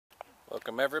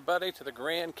Welcome everybody to the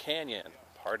Grand Canyon,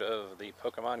 part of the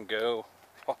Pokemon Go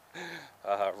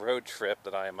road trip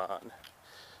that I am on.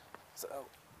 So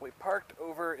we parked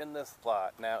over in this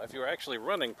lot. Now if you're actually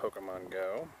running Pokemon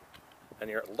Go and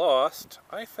you're lost,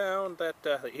 I found that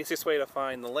the easiest way to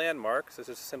find the landmarks is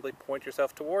to simply point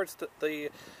yourself towards the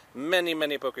many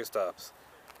Pokestops,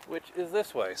 which is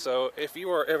this way. So if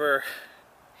you are ever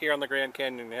here on the Grand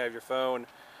Canyon and you have your phone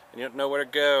and you don't know where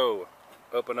to go,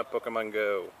 open up Pokemon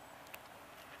Go.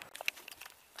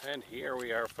 And here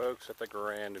we are, folks, at the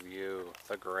Grand View,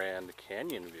 the Grand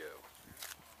Canyon view.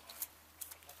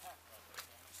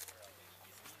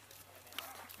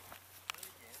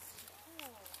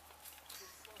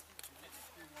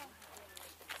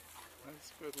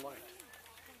 That's good light.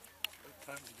 Good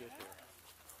time to get here.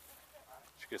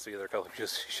 As you can see, there are a couple of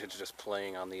musicians just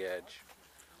playing on the edge.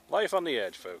 Life on the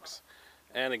edge, folks.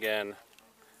 And again,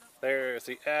 there's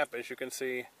the app. As you can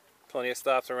see, plenty of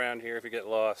stops around here if you get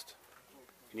lost.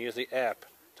 You can use the app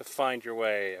to find your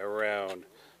way around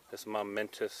this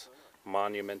momentous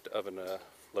monument of a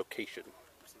location.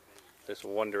 This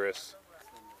wondrous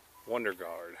Wonder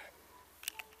Guard.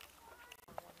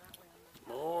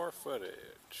 More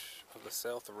footage of the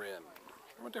South Rim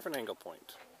from a different angle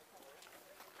point.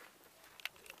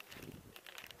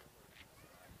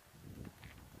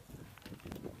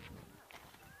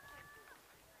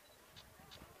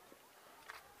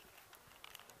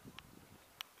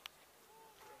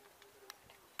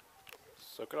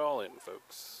 Soak it all in,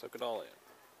 folks. Soak it all in.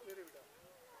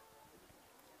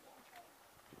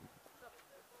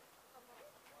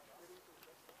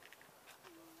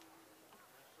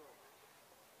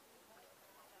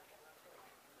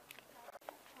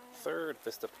 Third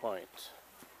Vista Point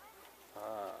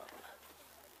on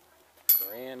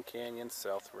Grand Canyon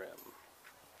South Rim.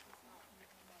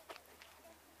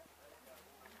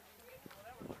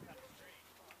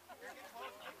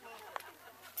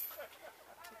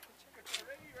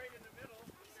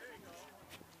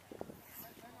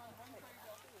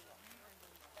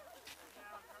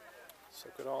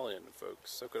 Soak it all in,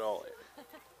 folks. Soak it all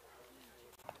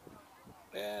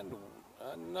in. And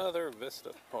another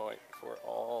Vista Point for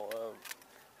all of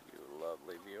you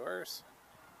lovely viewers.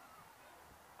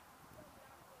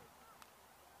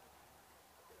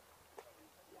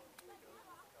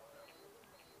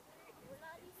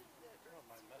 Oh,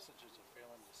 my messages are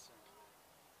failing to send.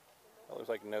 Well, there's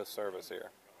like no service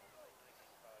here.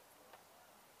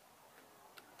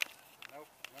 Nope,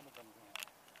 none of them do.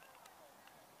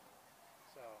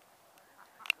 So,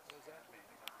 what does that mean?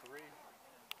 I got 3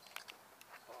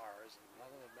 bars and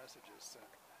none of the messages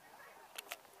sent.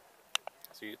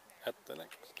 See you at the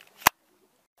next.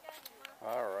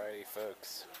 Alrighty,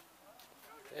 folks.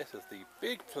 This is the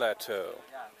big plateau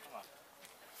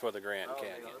for the Grand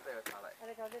Canyon.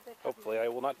 Hopefully I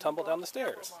will not tumble down the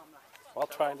stairs while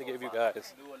trying to give you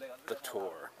guys the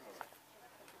tour.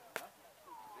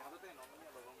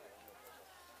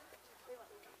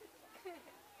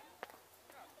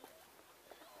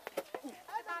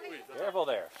 Careful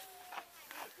there.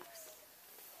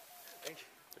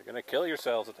 You're going to kill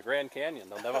yourselves at the Grand Canyon.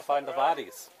 They'll never find the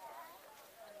bodies.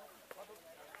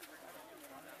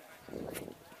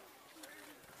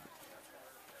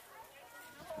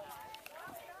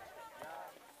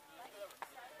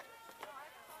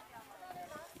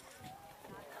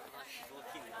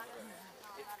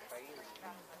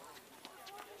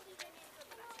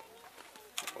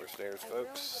 More stairs,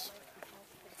 folks.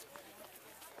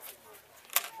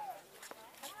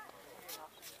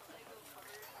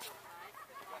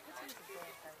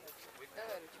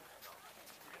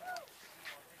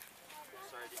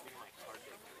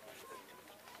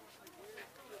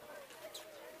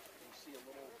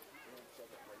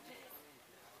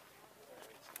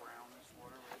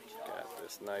 Got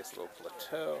this nice little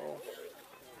plateau.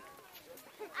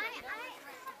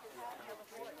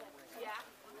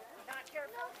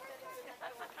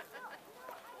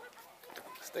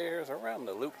 Stairs around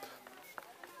the loop.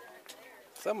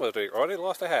 Somebody already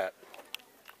lost a hat.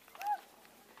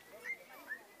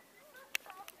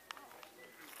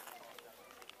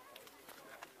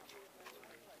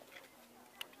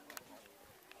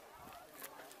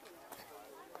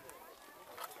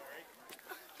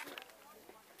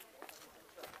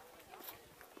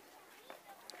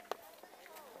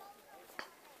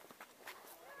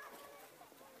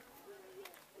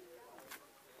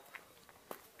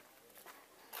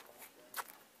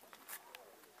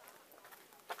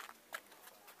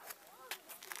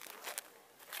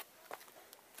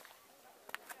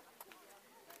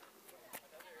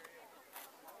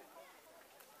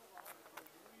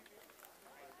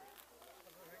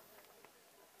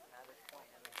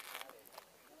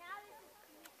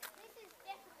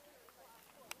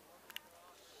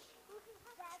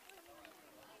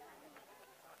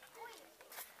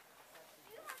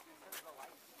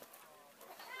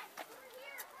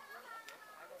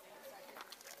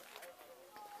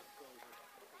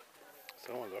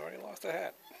 Someone's already lost a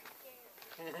hat.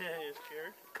 You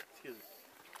scared? No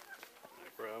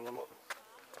problem.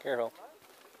 Careful.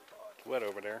 It's wet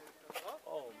over there.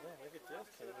 Oh man, look at this.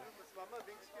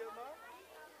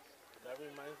 That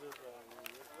reminds us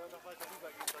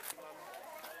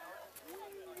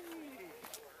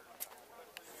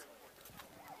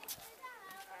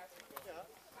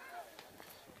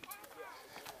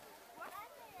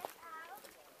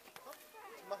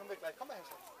Machen wir gleich. Komm mal her,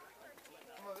 Schatz.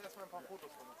 Machen wir erstmal ein paar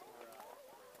Fotos von uns.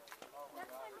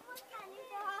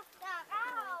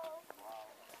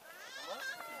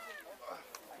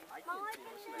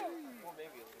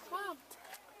 Mom.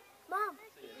 Mom.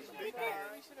 We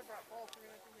should have brought both. We're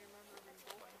gonna remember them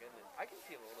both. I can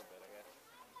see a little bit, I guess.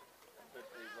 But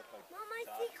they look like Mom, I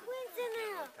see queens in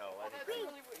there. That's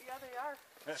really, yeah, they are.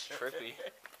 trippy.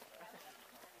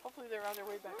 Hopefully they're on their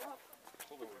way back up.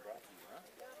 Cool that we brought these, huh?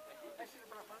 I should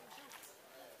have brought mine too.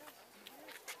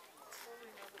 We'll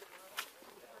remember to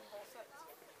bring both sets.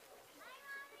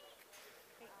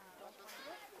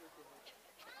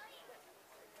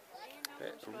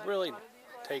 It really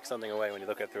takes something away when you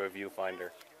look at it through a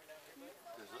viewfinder.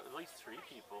 there's at least 3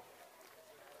 people.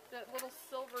 That little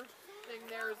silver thing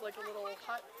there is like a little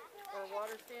hut or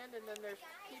water stand, and then there's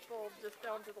people just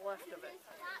down to the left of it.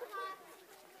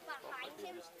 Behind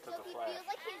him, so if he feels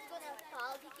like he's gonna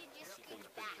fall, he can just scoot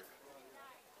back.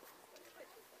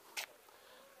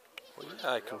 Well,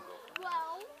 yeah, I can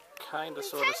Well, kind of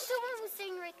sort pretend of. someone was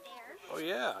sitting right there. Oh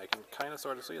yeah, I can kind of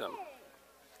sort of see them.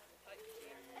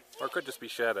 Or it could just be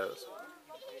shadows.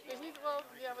 And he's, well,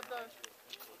 yeah, but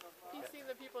he's seen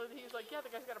the people, and he's like, yeah, the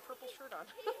guy's got a purple shirt on.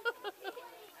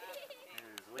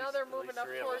 Now they're moving up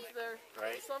towards their,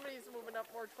 right? somebody's moving up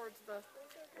more towards the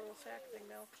little shack thing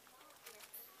now.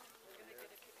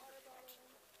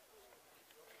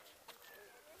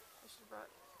 We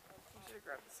should have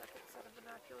grabbed the second set of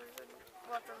binoculars, and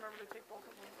we'll have to remember to take both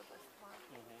of them with us tomorrow.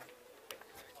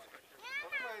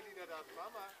 Guck mal, Elina, da ist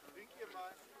Mama. Wink ihr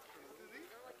mal. Siehst du sie?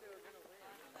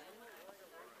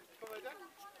 Komm mal da.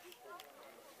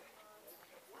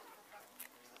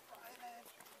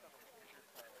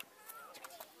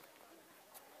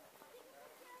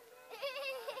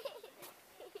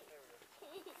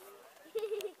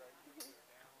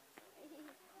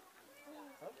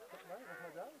 Guck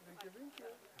mal da. Winke, winke.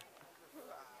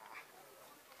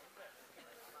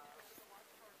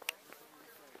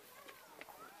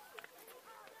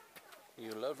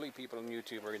 You lovely people on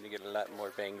YouTube are going to get a lot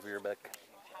more bang for your buck.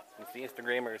 And the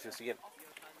Instagrammers who see it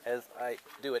as I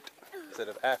do it, instead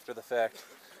of after the fact,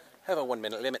 have a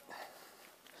 1-minute limit.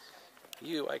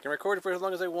 I can record it for as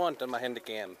long as I want on my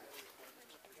Handycam.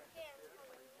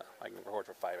 I can record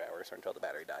for 5 hours or until the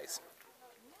battery dies.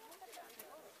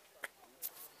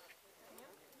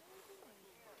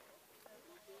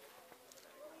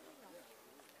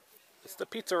 It's the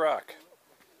Pizza Rock.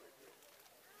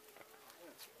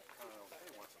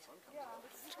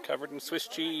 It's covered in Swiss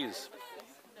cheese.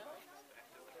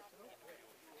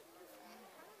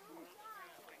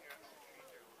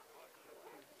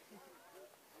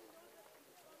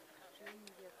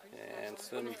 And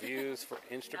some views for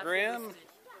Instagram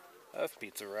of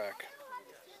Pizza Rock.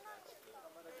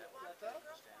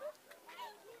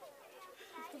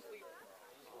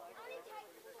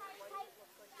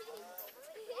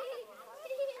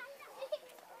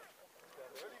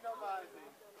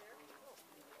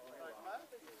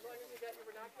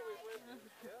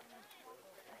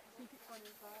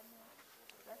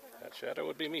 That shadow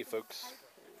would be me, folks.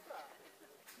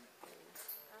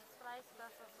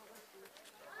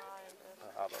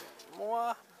 Aber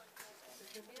moi.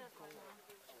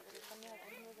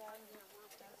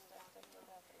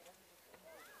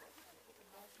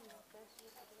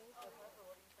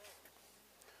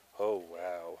 Oh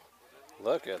wow,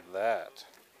 look at that.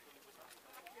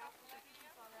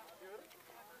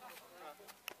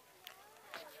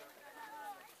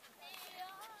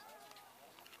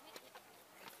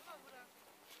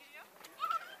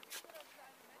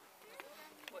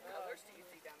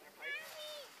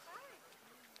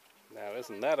 Now,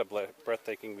 isn't that a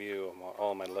breathtaking view of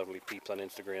all my lovely peeps on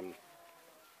Instagram?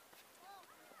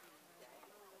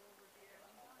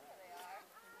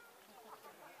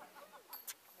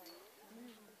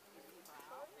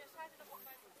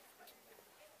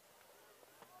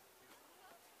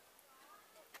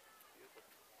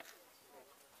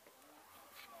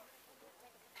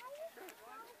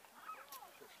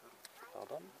 Well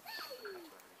done.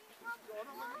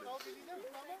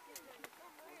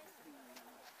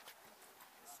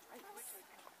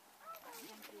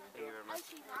 I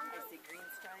see green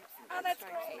stripes and red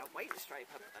stripes and a white stripe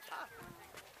up at the top.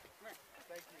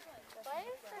 Why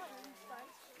is there green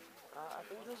stripes? I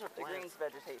Those are the greens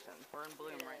vegetation. We're in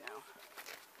bloom right now.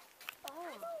 Oh.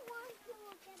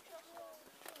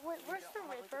 Wait, where's the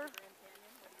river?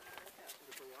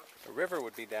 The river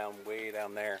would be down way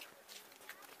down there.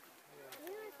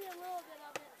 We might see a little bit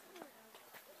of it.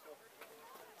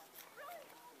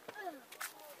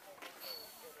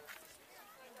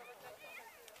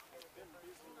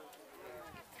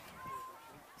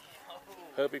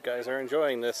 Hope you guys are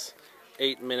enjoying this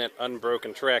 8-minute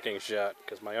unbroken tracking shot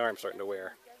because my arm's starting to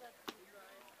wear.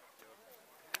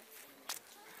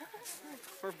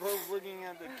 We're both looking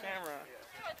at the camera.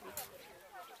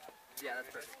 Yeah, that's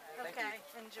perfect. Okay,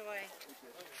 enjoy.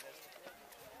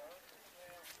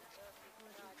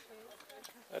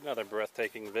 Another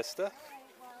breathtaking vista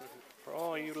for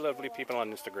all you lovely people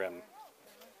on Instagram.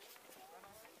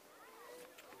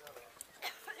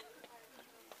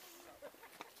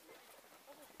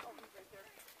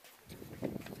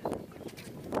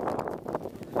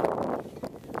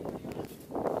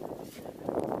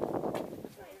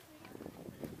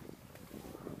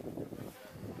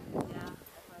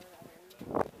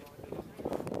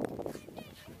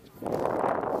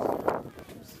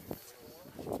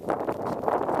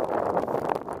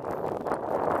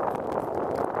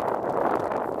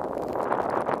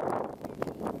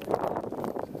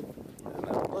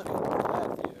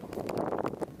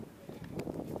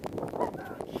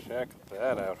 Check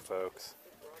that out, folks.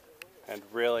 And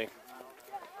really,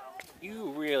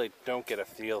 you really don't get a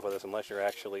feel for this unless you're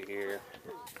actually here.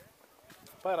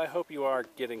 But I hope you are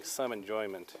getting some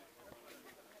enjoyment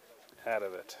out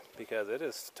of it, because it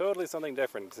is totally something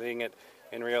different seeing it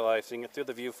in real life, seeing it through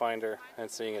the viewfinder,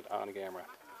 and seeing it on camera.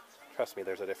 Trust me,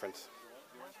 there's a difference.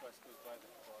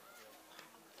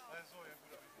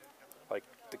 Like,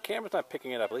 the camera's not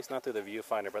picking it up, at least not through the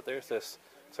viewfinder, but there's this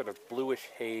sort of bluish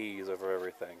haze over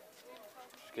everything,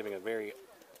 just giving a very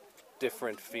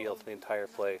different feel to the entire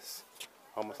place,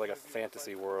 almost like a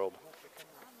fantasy world.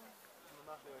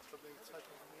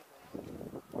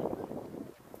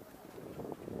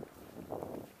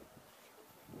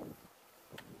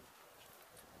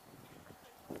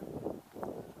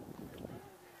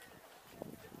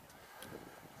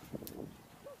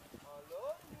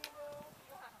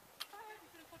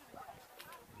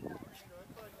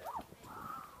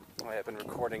 I have been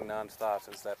recording non-stop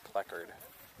since that placard.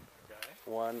 Okay.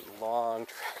 One long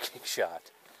tracking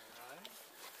shot.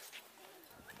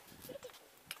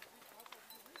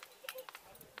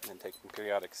 And then taking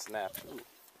periodic snaps. Ooh.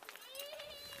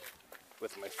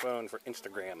 With my phone for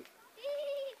Instagram.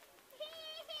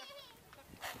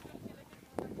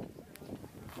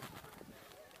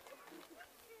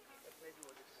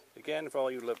 Again, for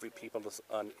all you lovely people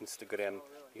on Instagram,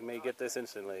 you may get this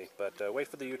instantly, but wait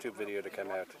for the YouTube video to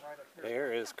come out.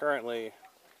 There is currently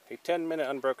a 10-minute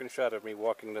unbroken shot of me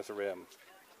walking this rim.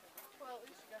 Well, at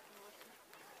least you got to listen.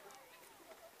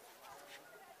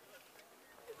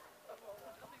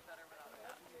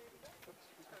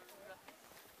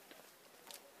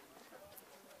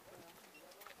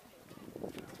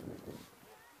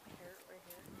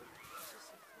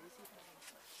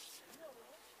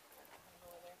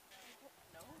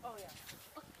 Oh, yeah.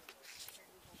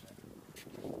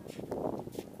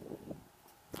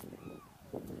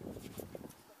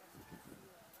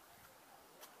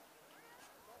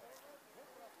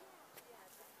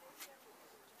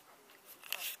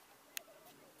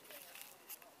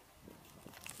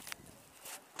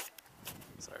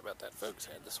 Sorry about that, folks.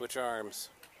 Had to switch arms.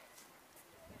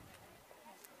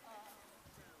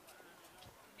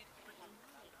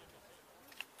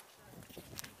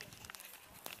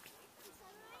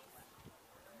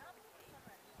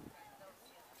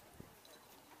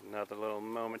 Another little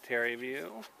momentary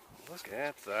view. Look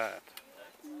at that.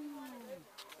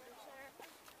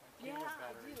 Yeah, I do. I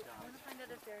want to find out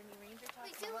if there are any ranger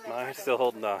talks. Mine's still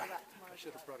holding on. I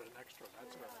should have brought an extra.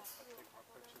 That's what I take more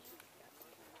pictures.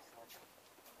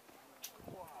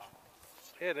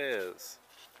 It is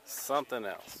something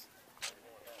else.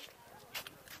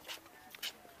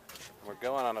 We're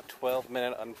going on a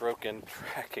 12-minute unbroken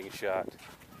tracking shot.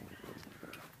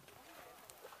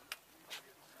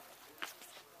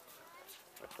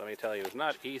 Which, let me tell you, is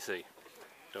not easy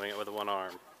doing it with one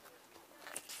arm. Let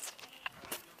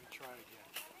me try again.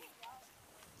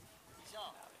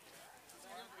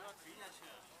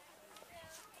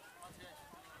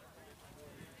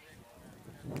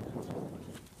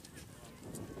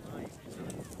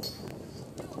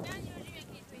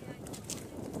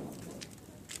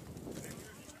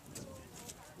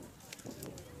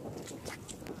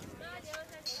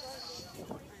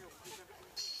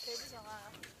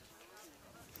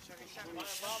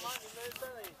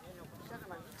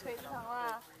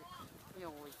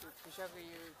 Jó, hogy försöker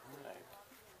ju... Right.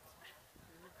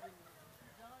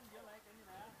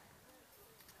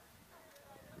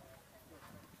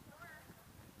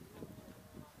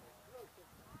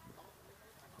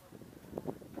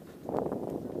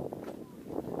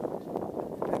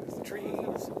 There's the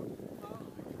trees.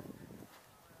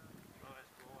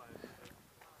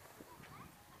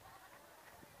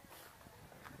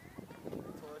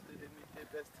 Jeg tror også, det er det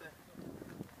bedste til.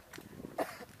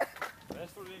 Hvad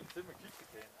stod det egentlig til med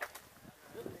kigtekagen?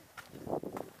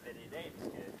 Er det i dag, vi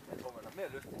skal... Jeg tror, man har mere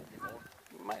lyst til det i morgen.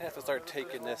 Might have to start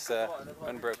taking this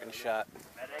unbroken shot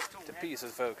to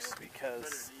pieces, folks,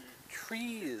 because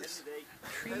trees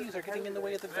are getting in the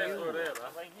way of the view.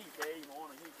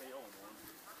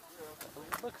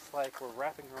 It looks like we're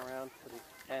wrapping around to the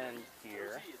end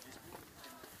here.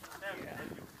 Yeah.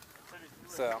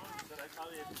 So,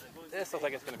 this looks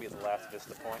like it's going to be the last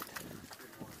vista point.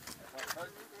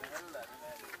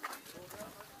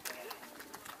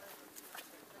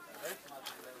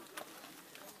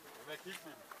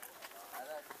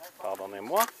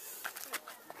 Pardonnez-moi.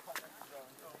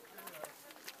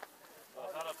 Og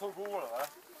så er der 2 gode, eller hvad?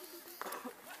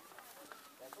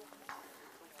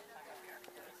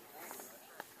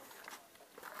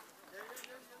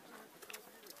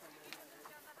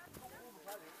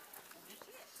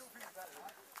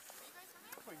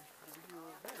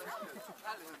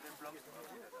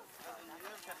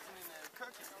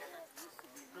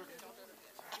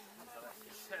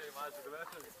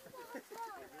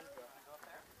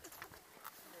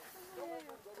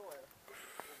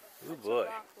 Oh boy.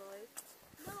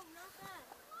 No, not that.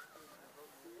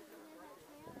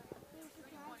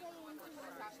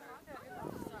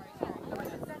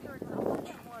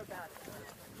 More about it.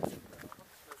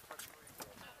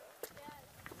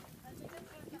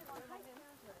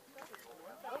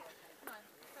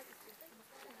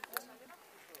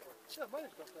 Ja, meine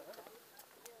ich doch da.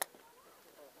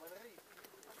 Meine Rie.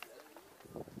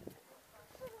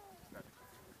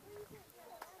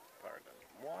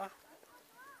 Pardonnez-moi.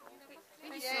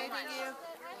 Thank you so much.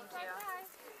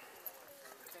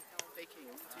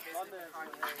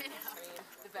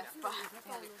 The best spot.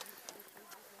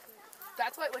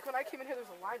 That's why, like, when I came in here, there's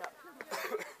a lineup.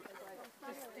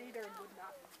 Just stay there and would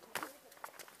not.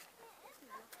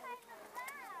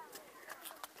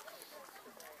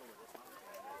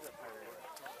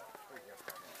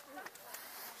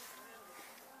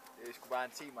 Det er sgu bare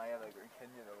en 10 mig, der er Grand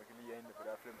Canyon, og man kan lige ende på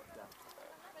der 5 der.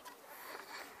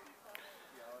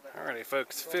 Alrighty,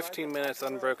 folks, 15 minutes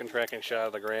unbroken tracking shot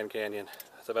of the Grand Canyon.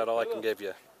 That's about all I can give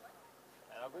you.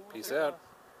 Peace out.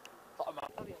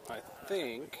 I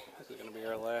think this is going to be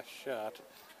our last shot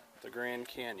of the Grand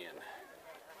Canyon.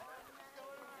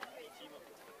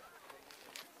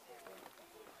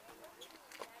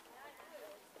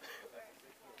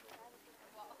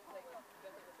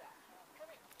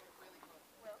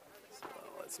 So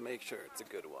let's make sure it's a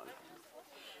good one.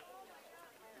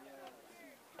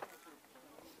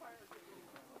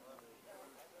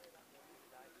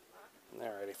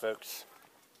 Alrighty, folks.